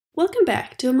Welcome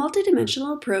back to a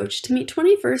multidimensional approach to meet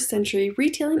 21st century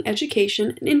retailing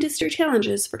education and industry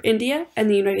challenges for India and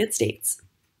the United States.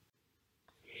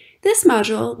 This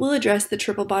module will address the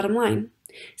triple bottom line.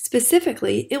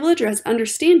 Specifically, it will address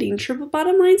understanding triple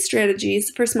bottom line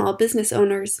strategies for small business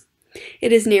owners.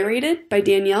 It is narrated by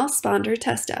Danielle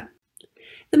Sponder-Testa.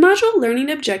 The module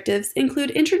learning objectives include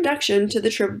introduction to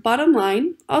the triple bottom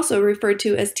line, also referred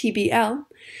to as TBL,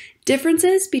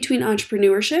 differences between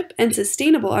entrepreneurship and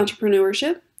sustainable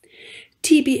entrepreneurship,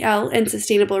 TBL and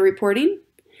sustainable reporting,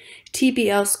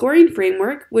 TBL scoring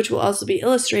framework, which will also be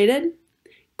illustrated,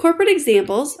 corporate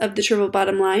examples of the triple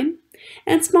bottom line,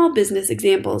 and small business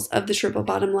examples of the triple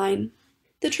bottom line.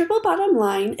 The triple bottom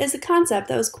line is a concept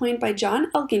that was coined by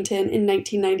John Elkington in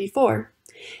 1994.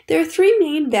 There are three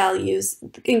main values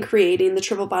in creating the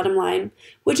triple bottom line,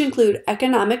 which include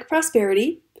economic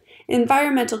prosperity,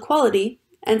 environmental quality,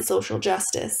 and social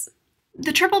justice.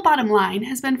 The triple bottom line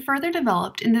has been further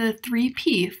developed into the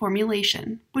 3P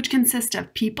formulation, which consists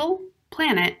of people,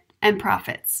 planet, and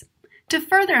profits. To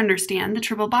further understand the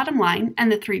triple bottom line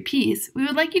and the 3Ps, we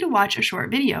would like you to watch a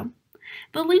short video.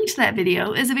 The link to that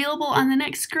video is available on the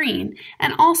next screen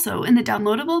and also in the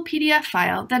downloadable PDF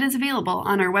file that is available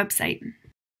on our website.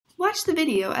 Watch the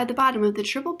video at the bottom of the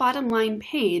triple bottom line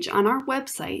page on our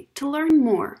website to learn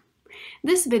more.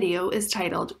 This video is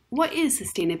titled, What is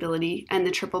Sustainability and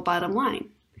the Triple Bottom Line?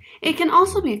 It can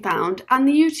also be found on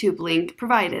the YouTube link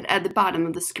provided at the bottom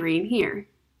of the screen here.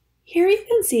 Here you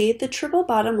can see the triple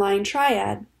bottom line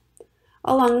triad.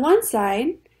 Along one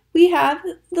side, we have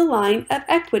the line of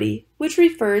equity, which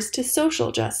refers to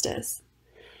social justice.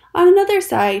 On another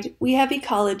side, we have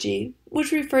ecology,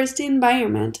 which refers to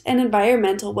environment and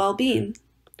environmental well-being.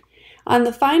 On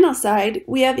the final side,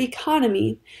 we have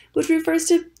economy, which refers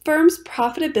to firms'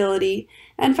 profitability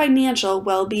and financial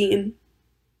well-being.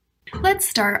 Let's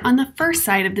start on the first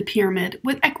side of the pyramid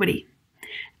with equity.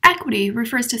 Equity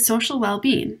refers to social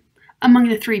well-being. Among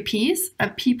the 3Ps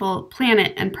of people,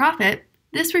 planet, and profit,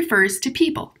 this refers to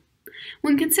people.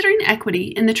 When considering equity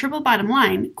in the triple bottom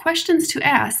line, questions to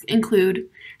ask include,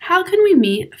 how can we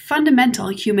meet fundamental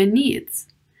human needs?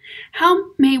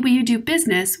 How may we do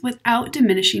business without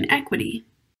diminishing equity?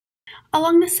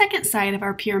 Along the second side of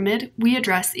our pyramid, we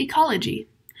address ecology.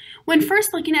 When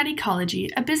first looking at ecology,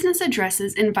 a business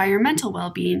addresses environmental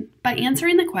well-being by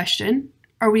answering the question,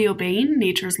 are we obeying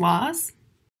nature's laws?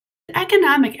 The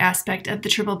economic aspect of the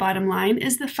triple bottom line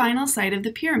is the final side of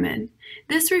the pyramid.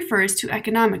 This refers to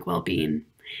economic well-being,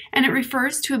 and it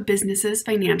refers to a business's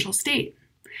financial state.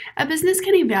 A business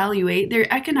can evaluate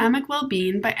their economic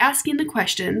well-being by asking the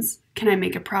questions, can I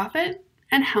make a profit,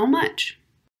 and how much?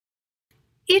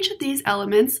 Each of these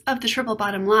elements of the triple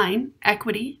bottom line,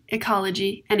 equity,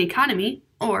 ecology, and economy,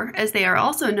 or as they are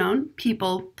also known,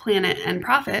 people, planet, and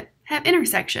profit, have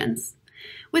intersections.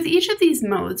 With each of these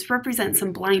modes represent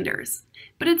some blinders,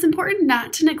 but it's important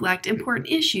not to neglect important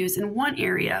issues in one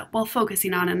area while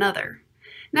focusing on another.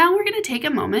 Now we're going to take a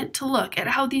moment to look at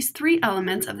how these three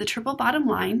elements of the triple bottom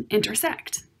line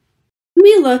intersect. When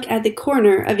we look at the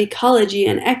corner of ecology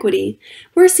and equity,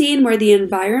 we're seeing where the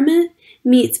environment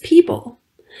meets people.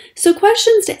 So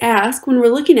questions to ask when we're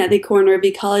looking at the corner of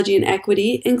ecology and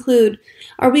equity include,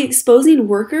 are we exposing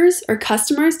workers or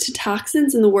customers to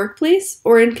toxins in the workplace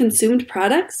or in consumed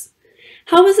products?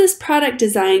 How is this product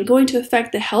design going to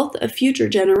affect the health of future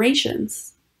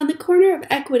generations? On the corner of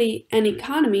equity and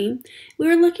economy, we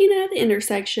are looking at the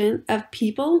intersection of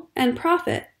people and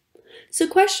profit. So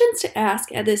questions to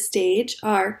ask at this stage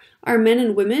are men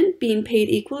and women being paid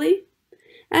equally?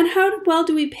 And how well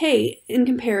do we pay in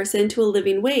comparison to a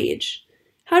living wage?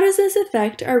 How does this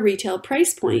affect our retail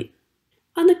price point?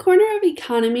 On the corner of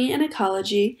economy and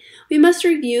ecology, we must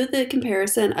review the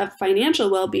comparison of financial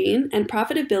well-being and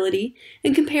profitability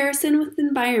in comparison with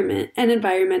environment and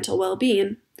environmental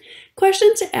well-being.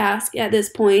 Questions to ask at this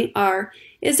point are,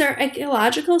 is our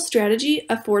ecological strategy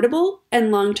affordable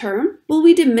and long-term? Will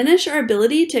we diminish our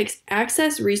ability to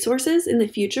access resources in the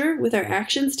future with our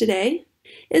actions today?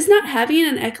 Is not having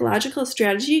an ecological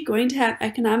strategy going to have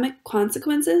economic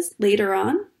consequences later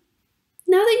on?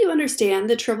 Now that you understand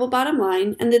the triple bottom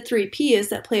line and the 3Ps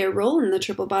that play a role in the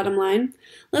triple bottom line,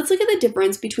 let's look at the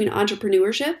difference between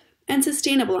entrepreneurship and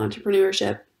sustainable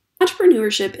entrepreneurship.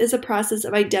 Entrepreneurship is a process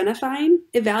of identifying,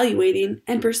 evaluating,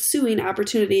 and pursuing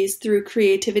opportunities through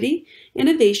creativity,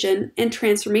 innovation, and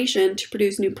transformation to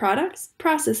produce new products,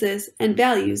 processes, and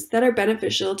values that are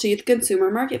beneficial to the consumer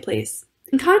marketplace.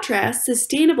 In contrast,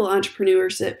 sustainable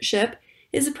entrepreneurship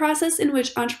is a process in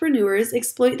which entrepreneurs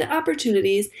exploit the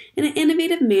opportunities in an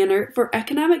innovative manner for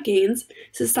economic gains,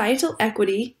 societal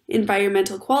equity,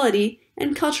 environmental quality,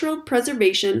 and cultural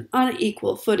preservation on an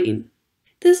equal footing.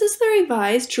 This is the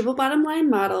revised triple bottom line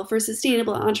model for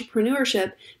sustainable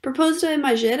entrepreneurship proposed by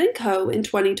Majid & Co. in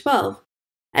 2012.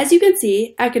 As you can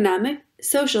see, economic,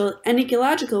 social, and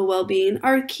ecological well-being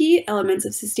are key elements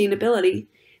of sustainability,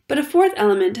 but a fourth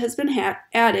element has been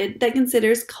added that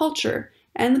considers culture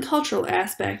and the cultural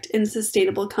aspect in a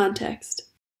sustainable context.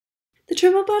 The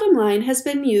triple bottom line has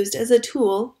been used as a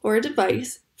tool or a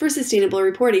device for sustainable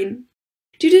reporting.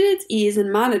 Due to its ease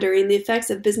in monitoring the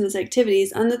effects of business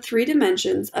activities on the three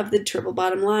dimensions of the triple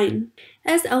bottom line.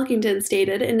 As Elkington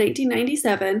stated in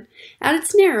 1997, at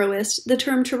its narrowest, the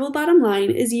term triple bottom line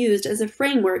is used as a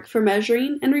framework for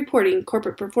measuring and reporting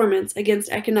corporate performance against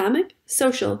economic,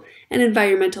 social, and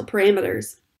environmental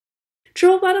parameters.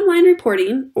 Triple bottom line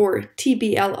reporting, or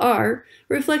TBLR,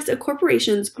 reflects a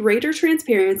corporation's greater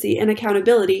transparency and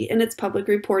accountability in its public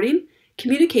reporting,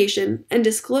 communication, and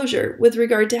disclosure with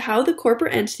regard to how the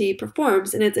corporate entity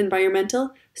performs in its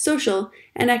environmental, social,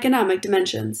 and economic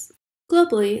dimensions.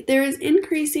 Globally, there is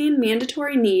increasing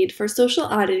mandatory need for social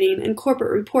auditing and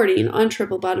corporate reporting on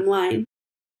triple bottom line.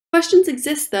 Questions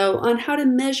exist, though, on how to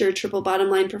measure triple bottom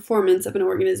line performance of an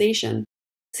organization.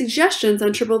 Suggestions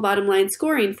on triple bottom line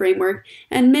scoring framework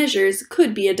and measures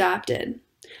could be adopted.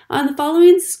 On the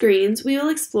following screens, we will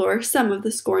explore some of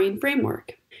the scoring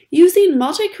framework. Using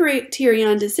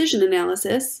multi-criterion decision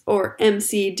analysis, or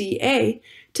MCDA,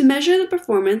 to measure the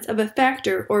performance of a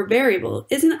factor or variable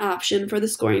is an option for the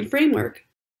scoring framework.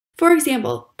 For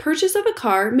example, purchase of a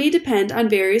car may depend on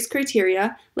various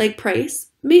criteria like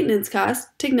price, maintenance cost,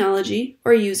 technology,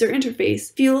 or user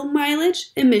interface, fuel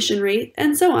mileage, emission rate,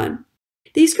 and so on.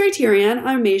 These criterion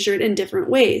are measured in different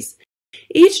ways.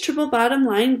 Each triple bottom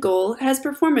line goal has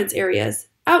performance areas,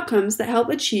 outcomes that help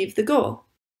achieve the goal.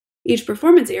 Each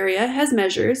performance area has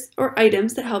measures or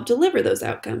items that help deliver those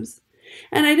outcomes.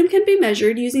 An item can be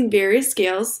measured using various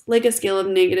scales, like a scale of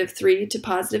 -3 to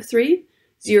 +3,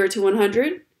 0 to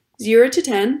 100, 0 to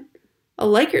 10, a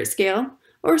Likert scale,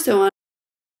 or so on.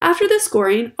 After the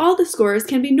scoring, all the scores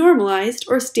can be normalized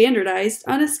or standardized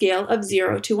on a scale of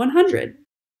 0 to 100.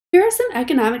 Here are some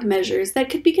economic measures that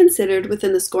could be considered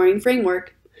within the scoring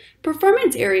framework.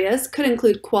 Performance areas could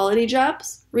include quality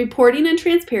jobs, reporting and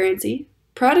transparency,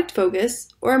 product focus,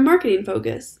 or a marketing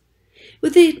focus.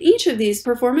 Within each of these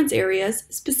performance areas,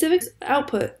 specific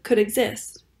output could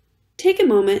exist. Take a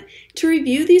moment to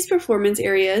review these performance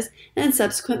areas and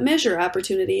subsequent measure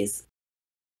opportunities.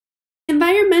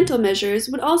 Environmental measures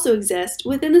would also exist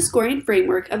within the scoring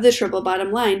framework of the triple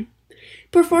bottom line.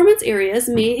 Performance areas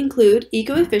may include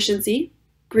eco-efficiency,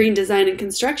 green design and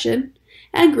construction,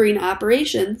 and green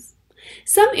operations.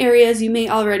 Some areas you may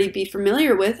already be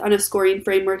familiar with on a scoring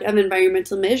framework of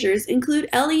environmental measures include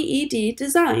LEED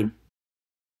design.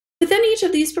 Within each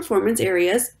of these performance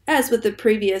areas, as with the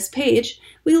previous page,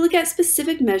 we look at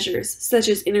specific measures such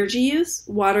as energy use,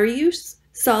 water use,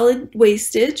 solid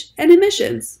wastage, and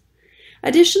emissions.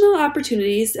 Additional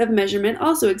opportunities of measurement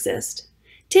also exist.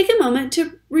 Take a moment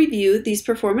to review these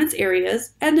performance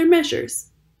areas and their measures.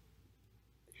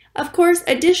 Of course,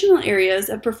 additional areas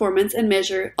of performance and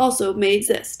measure also may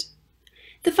exist.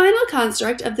 The final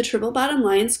construct of the triple bottom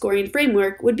line scoring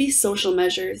framework would be social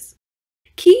measures.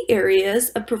 Key areas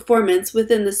of performance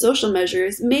within the social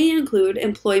measures may include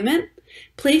employment,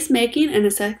 placemaking and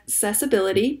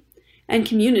accessibility, and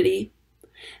community.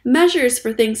 Measures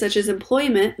for things such as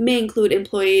employment may include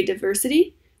employee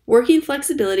diversity, working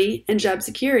flexibility, and job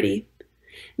security.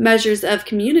 Measures of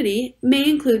community may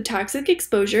include toxic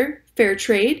exposure, fair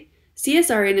trade,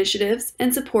 CSR initiatives,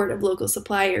 and support of local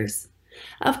suppliers.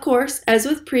 Of course, as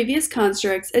with previous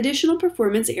constructs, additional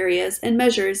performance areas and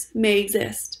measures may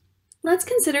exist. Let's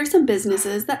consider some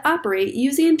businesses that operate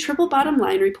using triple bottom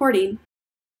line reporting.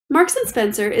 Marks &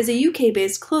 Spencer is a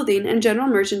UK-based clothing and general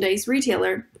merchandise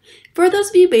retailer. For those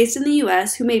of you based in the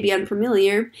US who may be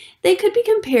unfamiliar, they could be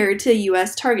compared to a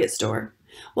US Target store.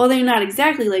 While they're not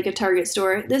exactly like a Target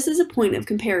store, this is a point of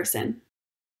comparison.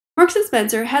 Marks &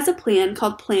 Spencer has a plan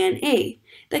called Plan A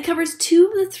that covers 2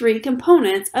 of the 3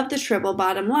 components of the triple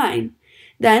bottom line.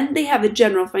 Then they have a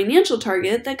general financial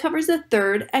target that covers the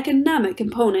 3rd economic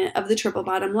component of the triple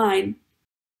bottom line.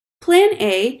 Plan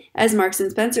A, as Marks &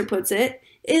 Spencer puts it,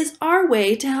 is our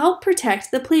way to help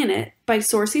protect the planet by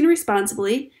sourcing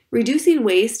responsibly, reducing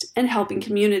waste, and helping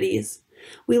communities.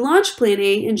 We launched Plan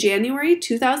A in January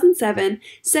 2007,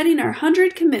 setting our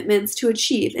 100 commitments to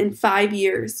achieve in 5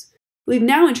 years. We've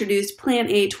now introduced Plan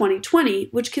A 2020,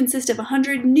 which consists of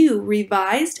 100 new,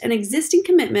 revised, and existing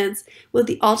commitments with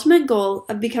the ultimate goal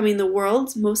of becoming the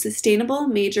world's most sustainable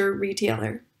major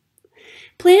retailer.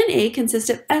 Plan A consists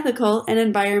of ethical and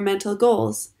environmental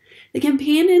goals. The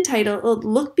campaign entitled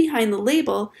Look Behind the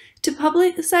Label to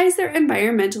publicize their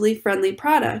environmentally friendly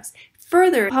products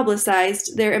further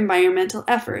publicized their environmental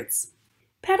efforts.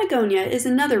 Patagonia is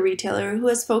another retailer who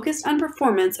has focused on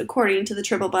performance according to the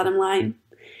triple bottom line.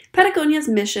 Patagonia's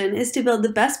mission is to build the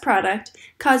best product,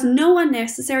 cause no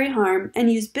unnecessary harm, and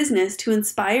use business to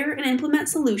inspire and implement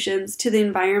solutions to the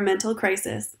environmental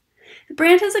crisis. The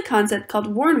brand has a concept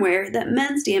called wornwear that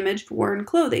mends damaged worn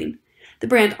clothing. The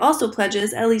brand also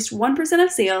pledges at least 1%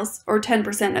 of sales, or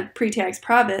 10% of pre-tax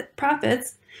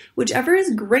profits, whichever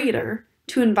is greater,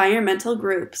 to environmental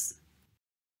groups.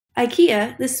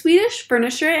 IKEA, the Swedish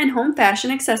furniture and home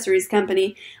fashion accessories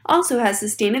company, also has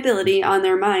sustainability on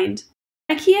their mind.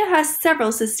 IKEA has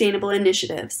several sustainable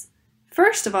initiatives.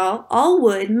 First of all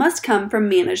wood must come from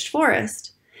managed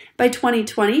forest. By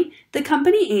 2020, the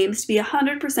company aims to be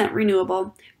 100%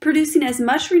 renewable, producing as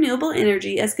much renewable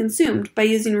energy as consumed by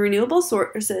using renewable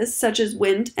sources such as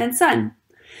wind and sun.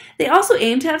 They also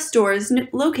aim to have stores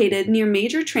located near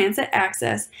major transit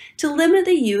access to limit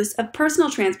the use of personal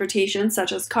transportation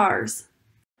such as cars.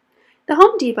 The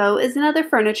Home Depot is another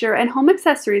furniture and home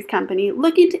accessories company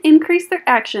looking to increase their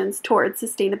actions towards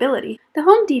sustainability. The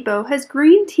Home Depot has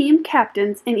green team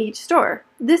captains in each store.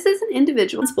 This is an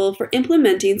individual responsible for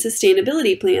implementing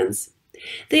sustainability plans.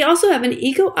 They also have an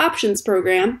Eco Options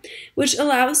program, which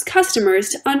allows customers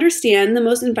to understand the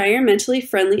most environmentally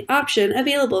friendly option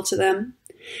available to them.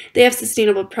 They have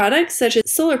sustainable products such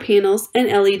as solar panels and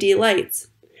LED lights.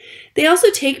 They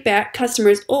also take back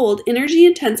customers' old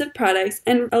energy-intensive products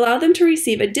and allow them to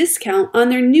receive a discount on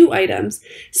their new items,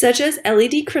 such as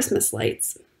LED Christmas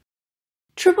lights.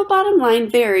 Triple bottom line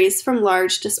varies from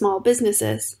large to small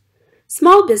businesses.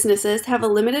 Small businesses have a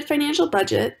limited financial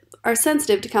budget, are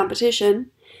sensitive to competition,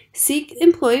 seek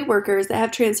employee workers that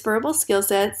have transferable skill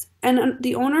sets, and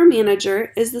the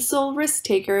owner-manager is the sole risk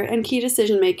taker and key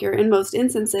decision maker in most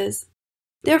instances.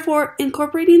 Therefore,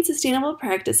 incorporating sustainable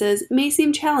practices may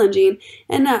seem challenging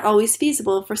and not always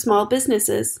feasible for small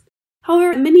businesses.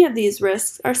 However, many of these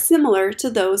risks are similar to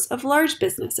those of large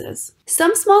businesses.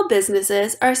 Some small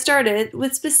businesses are started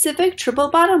with specific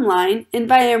triple bottom line,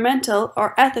 environmental,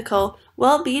 or ethical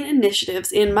well-being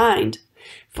initiatives in mind.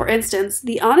 For instance,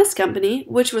 The Honest Company,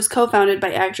 which was co-founded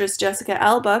by actress Jessica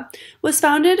Alba, was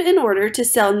founded in order to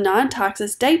sell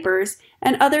non-toxic diapers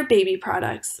and other baby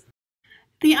products.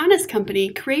 The Honest Company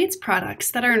creates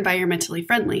products that are environmentally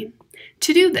friendly.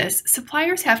 To do this,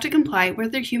 suppliers have to comply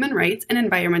with their human rights and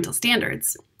environmental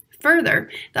standards. Further,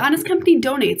 The Honest Company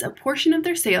donates a portion of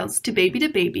their sales to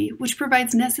Baby, which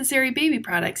provides necessary baby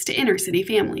products to inner-city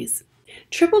families.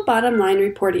 Triple bottom line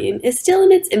reporting is still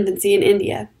in its infancy in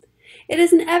India. It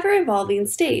is an ever-evolving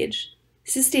stage.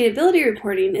 Sustainability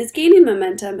reporting is gaining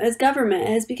momentum as government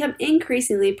has become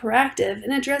increasingly proactive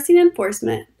in addressing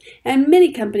enforcement, and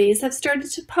many companies have started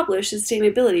to publish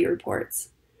sustainability reports.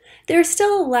 There is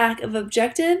still a lack of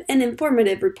objective and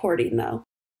informative reporting, though.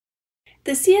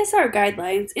 The CSR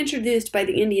guidelines introduced by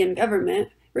the Indian government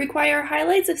require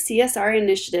highlights of CSR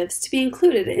initiatives to be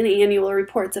included in annual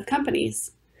reports of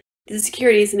companies. The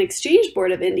Securities and Exchange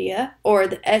Board of India, or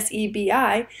the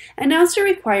SEBI, announced a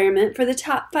requirement for the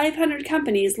top 500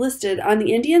 companies listed on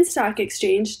the Indian Stock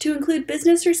Exchange to include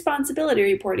business responsibility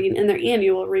reporting in their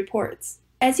annual reports.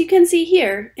 As you can see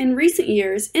here, in recent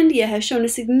years, India has shown a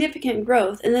significant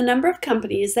growth in the number of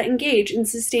companies that engage in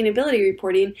sustainability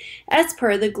reporting as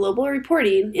per the Global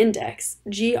Reporting Index,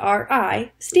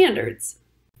 GRI, standards.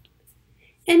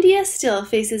 India still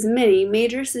faces many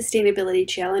major sustainability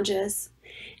challenges.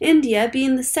 India,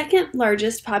 being the second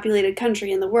largest populated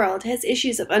country in the world, has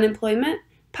issues of unemployment,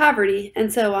 poverty,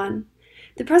 and so on.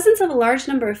 The presence of a large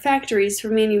number of factories for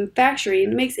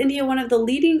manufacturing makes India one of the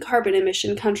leading carbon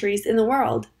emission countries in the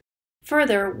world.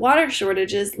 Further, water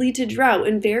shortages lead to drought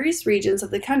in various regions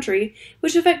of the country,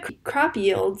 which affect crop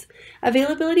yields,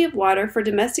 availability of water for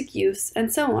domestic use,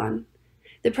 and so on.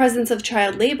 The presence of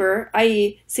child labor,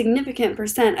 i.e., significant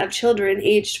percent of children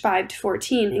aged 5 to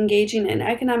 14 engaging in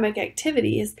economic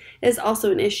activities, is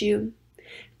also an issue.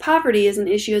 Poverty is an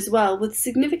issue as well, with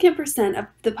significant percent of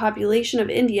the population of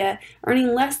India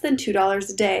earning less than $2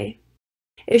 a day.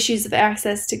 Issues of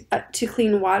access to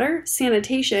clean water,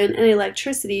 sanitation, and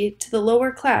electricity to the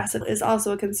lower class is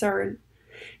also a concern.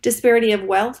 Disparity of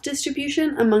wealth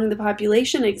distribution among the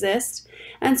population exists,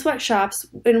 and sweatshops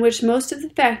in which most of the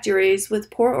factories with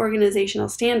poor organizational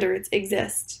standards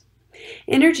exist.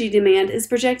 Energy demand is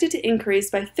projected to increase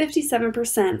by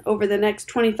 57% over the next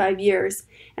 25 years,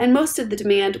 and most of the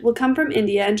demand will come from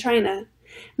India and China.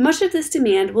 Much of this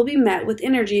demand will be met with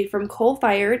energy from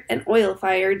coal-fired and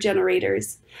oil-fired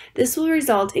generators. This will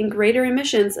result in greater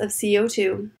emissions of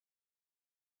CO2.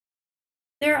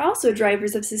 There are also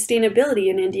drivers of sustainability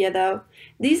in India, though.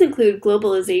 These include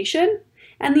globalization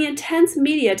and the intense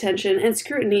media attention and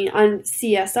scrutiny on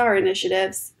CSR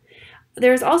initiatives.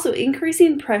 There is also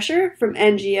increasing pressure from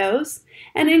NGOs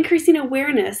and increasing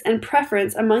awareness and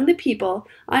preference among the people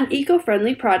on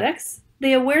eco-friendly products,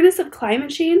 the awareness of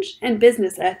climate change and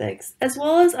business ethics, as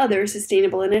well as other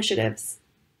sustainable initiatives.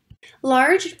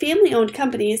 Large, family-owned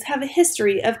companies have a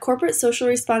history of corporate social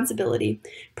responsibility,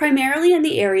 primarily in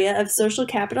the area of social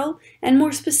capital and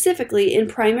more specifically in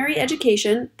primary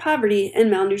education, poverty, and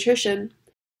malnutrition.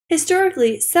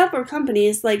 Historically, several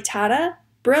companies like Tata,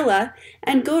 Birla,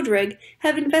 and Godrej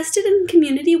have invested in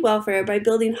community welfare by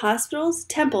building hospitals,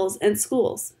 temples, and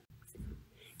schools.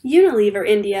 Unilever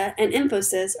India and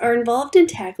Infosys are involved in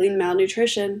tackling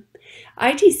malnutrition.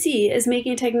 ITC is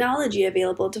making technology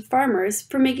available to farmers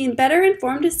for making better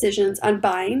informed decisions on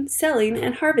buying, selling,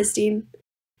 and harvesting.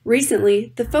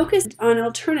 Recently, the focus on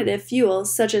alternative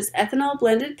fuels such as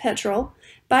ethanol-blended petrol,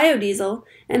 biodiesel,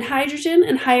 and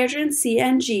hydrogen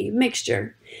CNG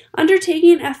mixture,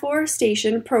 undertaking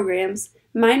afforestation programs,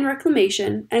 mine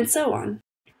reclamation, and so on.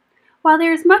 While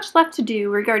there is much left to do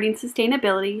regarding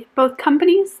sustainability, both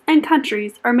companies and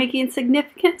countries are making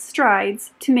significant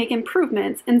strides to make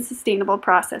improvements in sustainable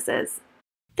processes.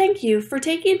 Thank you for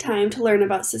taking time to learn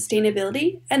about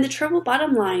sustainability and the triple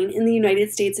bottom line in the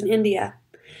United States and India.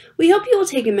 We hope you will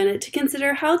take a minute to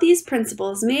consider how these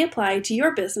principles may apply to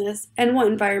your business and what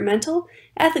environmental,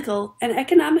 ethical, and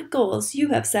economic goals you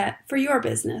have set for your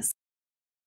business.